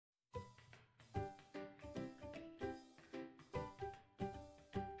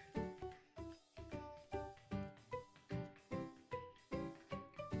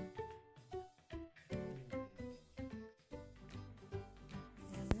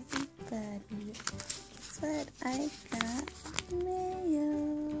everybody. Guess what? I got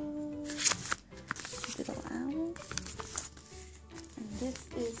mail. Little owl. And this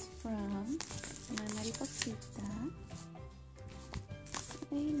is from my mariposita.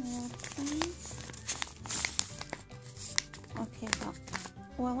 Maenaildesigns. Okay, well,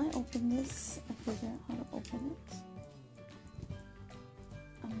 while I open this, I figure out how to open it.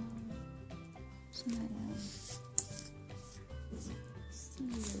 It's my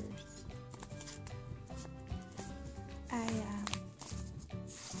steers.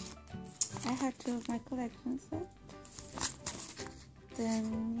 I had two of my collections left.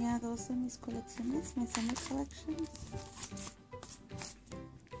 Tenía dos de mis colecciones, my summer collections.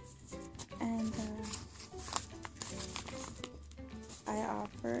 And I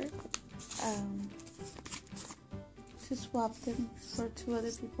offered to swap them for two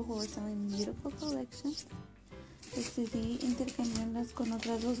other people who were selling beautiful collections. Decidí intercambiarlas con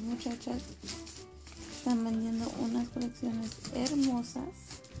otras dos muchachas. Están vendiendo unas colecciones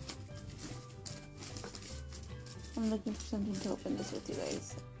hermosas. I'm looking for something to open this with you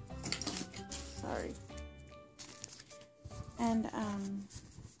guys. Sorry. And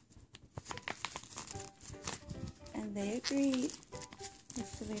they agreed.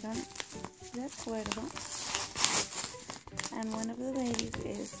 Estuvieron de acuerdo. And one of the ladies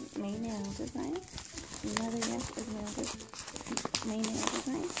is Maenaildesigns. Una de ellas es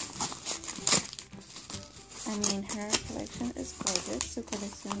Maenaildesigns. I mean, her collection is gorgeous. Su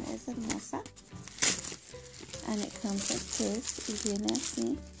colección es hermosa. And it comes like this. Y viene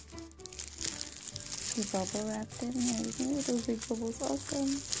así. She bubble wrapped it and everything with those big bubbles.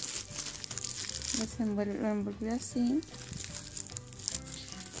 Awesome. Lo envolvió así.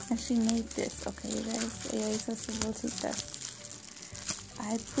 And she made this. Okay, you guys. Ella hizo sus bolsitas.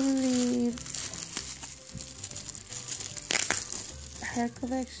 I believe her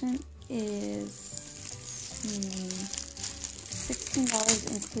collection is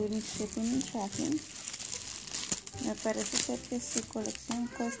 $16 including shipping and tracking. Me parece ser que su colección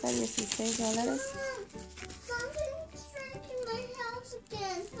cuesta $16. Something's breaking my house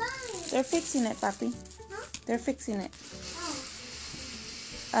again. Fine. They're fixing it, papi. Huh? They're fixing it.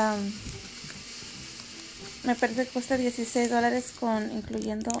 Oh. Me parece que cuesta $16 con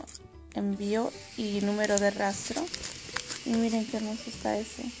incluyendo envío y número de rastro. Y miren qué hermoso está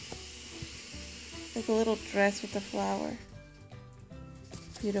ese. Like a little dress with a flower.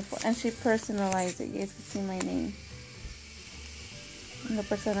 Beautiful. And she personalized it. You guys can see my name. Lo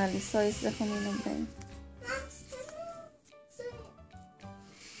personalizó y se dejó mi nombre.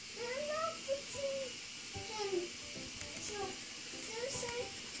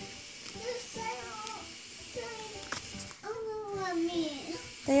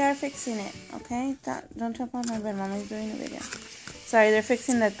 They are fixing it, okay? Don't jump on my bed. Mommy's doing a video. Sorry, they're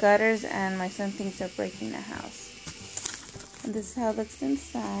fixing the gutters and my son thinks they're breaking the house. And this is how it looks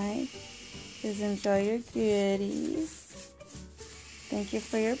inside. Please enjoy your goodies. Thank you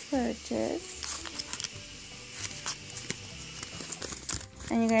for your purchase.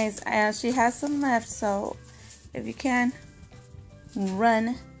 And you guys, she has some left, so if you can,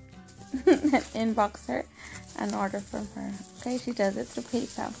 run and inbox her and order from her. Okay, she does it through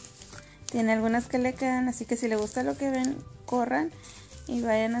PayPal. Tiene algunas que le quedan, así que si le gusta lo que ven, corran y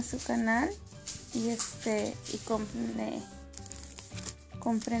vayan a su canal y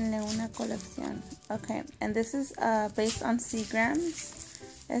cómprenle una colección. Okay, and this is based on Seagrams.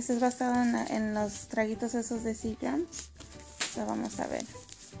 Este es basado en los traguitos esos de Seagrams. So vamos a ver.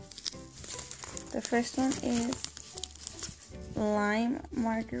 The first one is Lime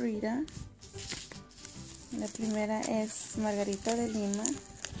Margarita. La primera es Margarita de Lima.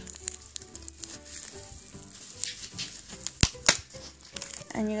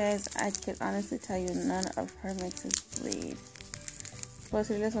 And you guys, I could honestly tell you none of her mixes bleed. Puedo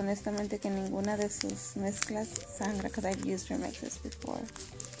decirles honestamente que ninguna de sus mezclas sangra because I've used her mixes before.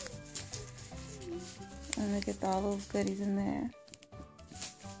 And look at all those goodies in there.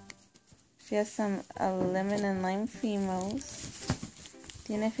 She has some lemon and lime fimos.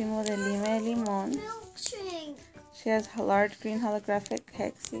 Tiene fimo de lima y limón. Milkshake. She has large green holographic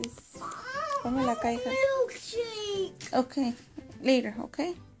hexes. Ponme la caja. Milkshake. Okay, later,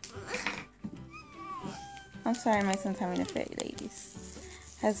 okay? I'm sorry, my son's having a fit, ladies.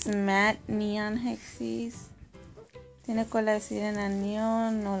 Has matte neon hexes. Tiene cola de sirena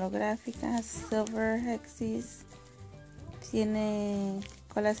neon holográfica. Has silver hexes. Tiene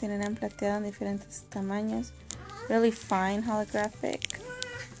cola de sirena en plateado en diferentes tamaños. Really fine holographic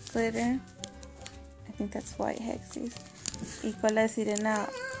glitter. I think that's white hexes. Y cola de sirena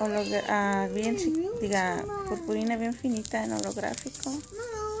bien purpurina bien finita en holográfico.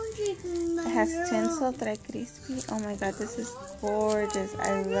 It has tinsel, trae crispy. Oh my god, this is gorgeous.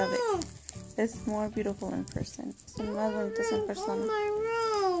 I love it. It's more beautiful in person. Son más bonitos en persona.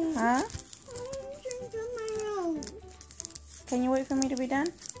 Huh? Can you wait for me to be done?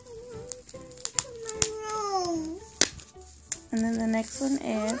 And then the next one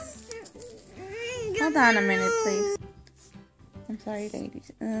is... Hold on a minute, please. I'm sorry,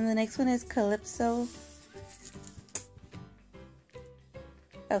 ladies. And then the next one is Calypso.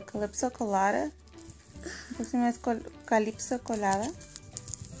 Calypso Colada. The próxima es Calypso Colada.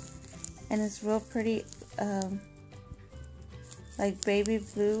 And it's real pretty, like baby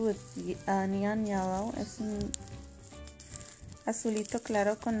blue with neon yellow. Es un azulito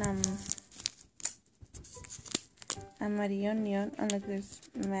claro con amarillo neon. And look, there's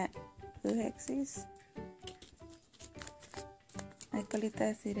matte blue hexes. Hay colita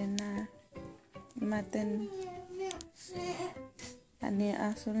de sirena matte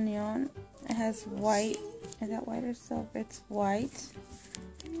azul neon. It has white. Is that white or silver? It's white.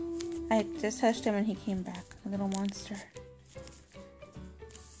 I just touched him and he came back. A little monster.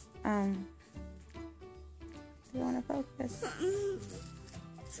 Do you want to focus?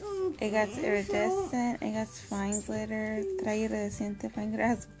 It got iridescent. It got fine glitter. Trae iridescente fine glitter. It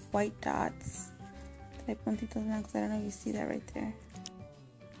has white dots. Trae puntitos blancos. I don't know if you see that right there.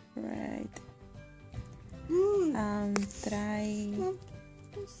 Right. Trae...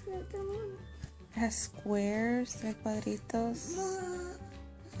 It has squares. Trae cuadritos.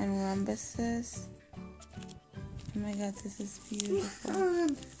 And rhombuses. Oh my god, this is beautiful.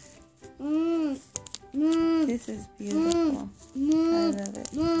 This is beautiful. I love it.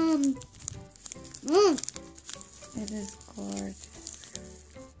 It is gorgeous.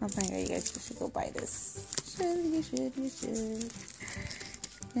 Oh my god, you guys should go buy this. You should.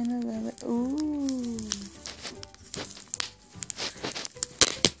 You're gonna love it. Ooh.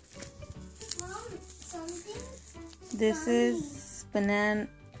 This is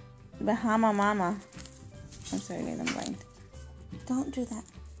Bahama Mama. I'm sorry guys, I'm blind. Don't do that.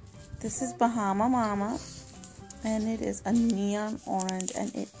 This is Bahama Mama. And it is a neon orange.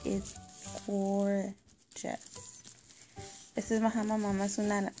 And it is gorgeous. Este es Bahama Mama. Es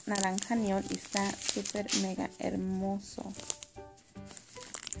una naranja neon. Y está super mega hermoso.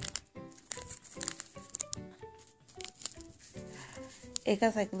 It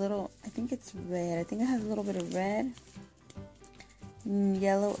has like little, I think it's red. I think it has a little bit of red,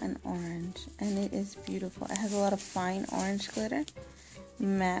 yellow, and orange. And it is beautiful. It has a lot of fine orange glitter,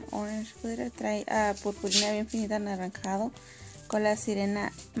 matte orange glitter. Trae purpurina bien finita anaranjado con la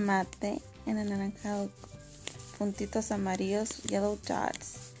sirena mate en anaranjado. Puntitos amarillos, yellow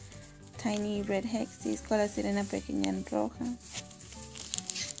dots. Tiny red hexes con la sirena pequeña en roja.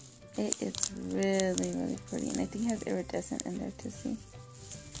 It is really, really pretty. And I think it has iridescent in there to see.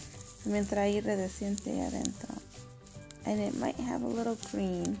 También trae iridescente adentro. And it might have a little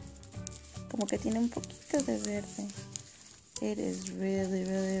green. Como que tiene un poquito de verde. It is really,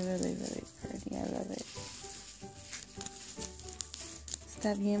 really, really, really pretty. I love it.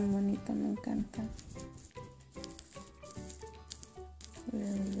 Está bien bonito. Me encanta.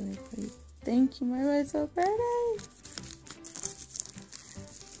 Really, really pretty. Thank you, Marva. It's so pretty.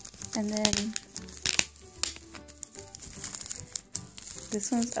 And then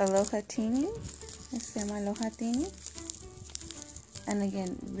this one's Aloha Teeny. Se llama Aloha Teeny. And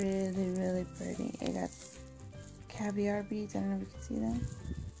again, really, really pretty. It got caviar beads. I don't know if you can see them.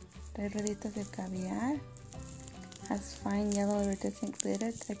 Trae roditos de caviar. Has fine yellow iridescent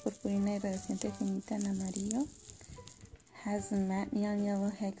glitter. Trae purpurina iridescente finita en amarillo. Has matte neon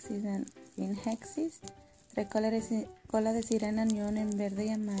yellow hexes and green hexes. Trae cola de sirena neon en verde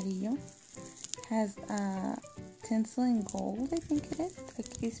y amarillo. Has tinsel in gold, I think it is. Trae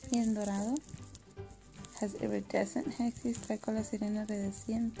crispy en dorado. Has iridescent hexes. Trae cola sirena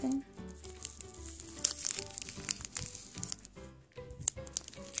iridescente.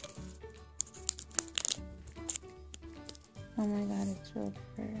 Oh my god, it's real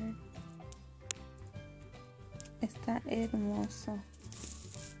pretty. Está hermoso.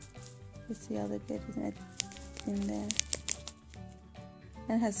 You see all the goodies in there.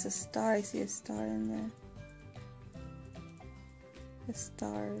 And it has a star. I see a star in there. The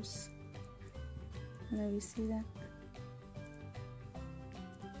stars. I don't know if you see that.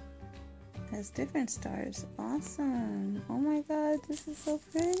 It has different stars. Awesome. Oh my god, this is so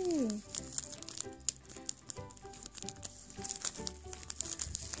pretty.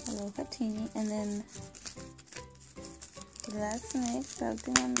 Aloha Teeny. And then the last mix, the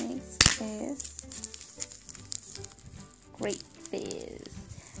última mix is Grape Fizz.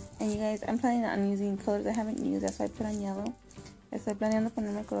 And you guys, I'm planning on using colors I haven't used. That's why I put on yellow. Estoy planeando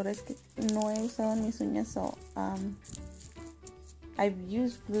ponerme colores que no he usado en mis uñas, so I've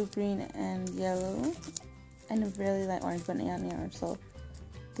used blue, green, and yellow, and I really like orange, but neon orange. So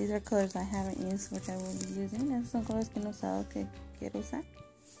these are colors I haven't used, which I will be using. Esos son colores que no he usado que quiero usar.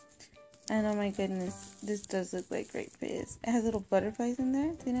 And oh my goodness, this does look like great fizz. It has little butterflies in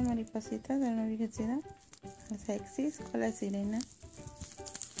there. Tiene maripositas. I don't know if you can see that. It's hexies con la sirena.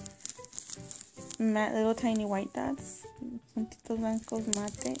 Matte little tiny white dots. Puntitos blancos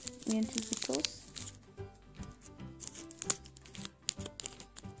mate, bien chiquitos.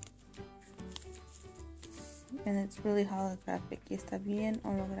 And it's really holographic. Y está bien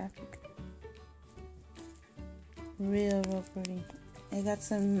holográfico. Real pretty. I got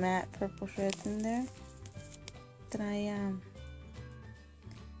some matte purple shreds in there. Trae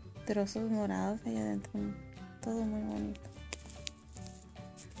trozos morados ahí adentro. Todo muy bonito.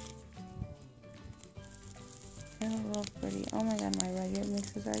 Real pretty. Oh my god, my your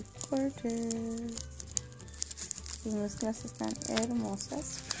mixes are gorgeous. Sus mezclas están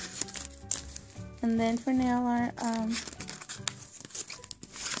hermosas. And then for nail art,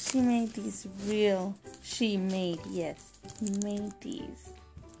 she made these real. She made these.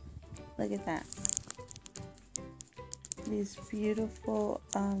 Look at that. These beautiful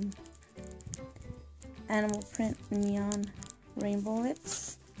animal print neon rainbow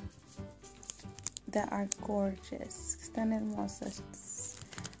lips that are gorgeous. Están hermosas.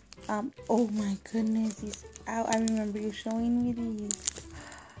 Oh my goodness, these I remember you showing me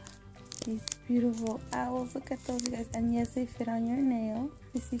these beautiful owls. Look at those, you guys. And yes, they fit on your nail.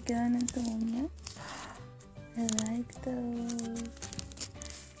 Y si quedan en tu uña. I like those.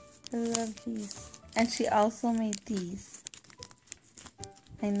 I love these. And she also made these.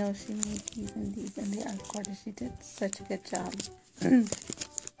 I know she made these, and they are gorgeous. She did such a good job.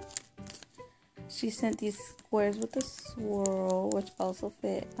 She sent these squares with a swirl, which also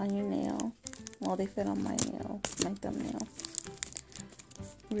fit on your nail. Well, they fit on my nail, my thumbnail.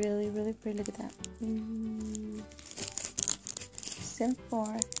 Really, really pretty. Look at that.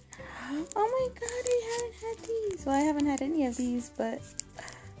 Simple. Oh my god, I haven't had these. Well, I haven't had any of these, but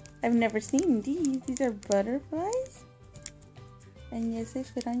I've never seen these. These are butterflies. And yes, they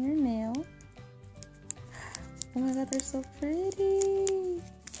fit on your nail. Oh my god, they're so pretty.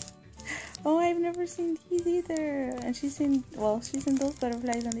 Oh, I've never seen these either. And she's in those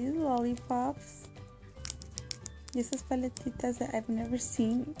butterflies and these lollipops. Y esas paletitas that I've never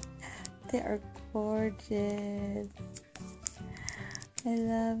seen. They are gorgeous. I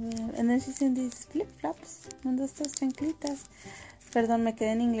love them. And then she's in these flip-flops. Manda estas chanclitas. Perdón, me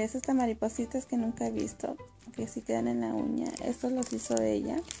quedé en inglés. Estas maripositas que nunca he visto. Que sí quedan en la uña. Estos los hizo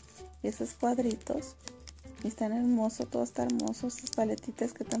ella. Y esos cuadritos. Y están hermosos. Todo está hermoso. Estas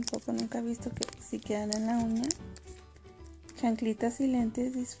paletitas que tampoco nunca he visto que sí quedan en la uña. Chanclitas y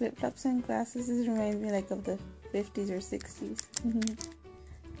lentes. These flip-flops and glasses. This reminds me like of the 50s or 60s.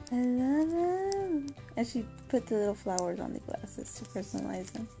 I love them. And she put the little flowers on the glasses to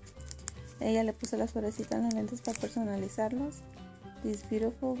personalize them. Ella le puso las florecitas en los lentes para personalizarlos. These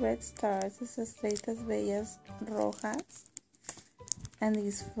beautiful red stars. Esas estrellitas bellas rojas. And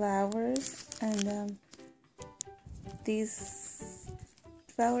these flowers. And these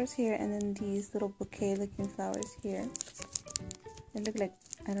flowers here. And then these little bouquet looking flowers here. They look like,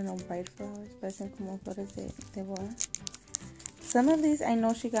 I don't know, bright flowers. Parecen como flores de boda. Some of these I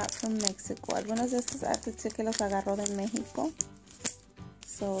know she got from Mexico. Algunos de estos sé que los agarró de México.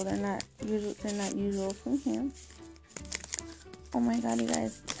 So they're not usual from here. Oh my god, you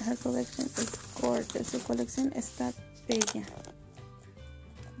guys. Her collection is gorgeous. Su colección está bella.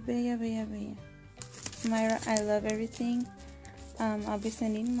 Bella, bella, bella. Myra, I love everything. I'll be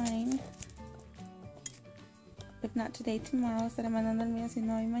sending mine. If not today, tomorrow. Estaré mandando el mío, si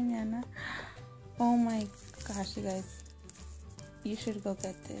no hoy mañana. Oh my gosh, you guys. You should go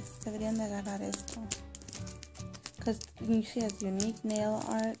get this. Deberían de agarrar esto. Because she has unique nail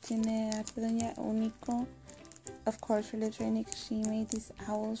art. Tiene arte doña único. Of course, her lips are unique. She made these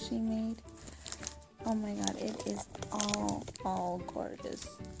owls she made. Oh my god, it is all gorgeous.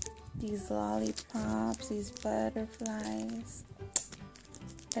 These lollipops, these butterflies.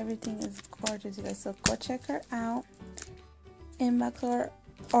 Everything is gorgeous, you guys. So go check her out. Inbox or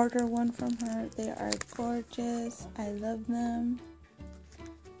order one from her. They are gorgeous. I love them.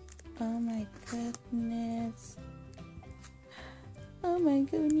 Oh my goodness. Oh my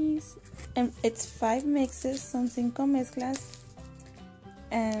goodness. And it's 5 mixes. Son 5 mezclas.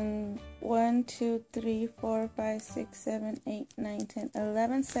 And 1, 2, 3, 4, 5, 6, 7, 8, 9, 10,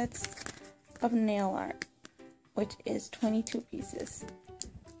 11 sets of nail art, which is 22 pieces.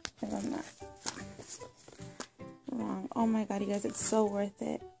 If I'm not wrong. Oh my god, you guys, it's so worth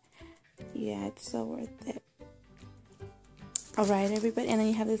it. Yeah, it's so worth it. Alright, everybody, and then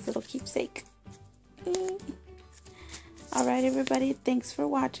you have this little keepsake. Alright, everybody, thanks for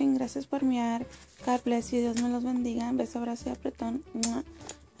watching. Gracias por mirar. God bless you. Dios me los bendiga. Beso, abrazo y apretón.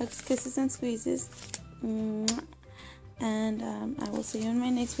 Hugs, kisses, and squeezes. And I will see you in my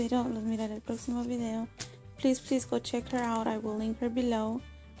next video. Los miraré el próximo video. Please go check her out. I will link her below.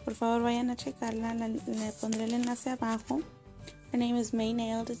 Por favor, vayan a checarla. Le pondré el enlace abajo. Her name is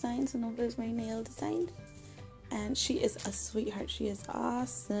Maenaildesigns. Su nombre es Maenaildesigns. And she is a sweetheart. She is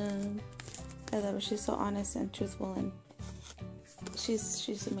awesome. I love her. She's so honest and truthful, and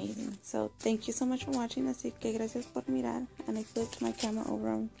she's amazing. So thank you so much for watching. Así que gracias por mirar. And I flipped my camera over.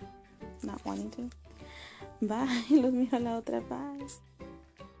 I'm not wanting to. Bye. Los miro a la otra. Bye.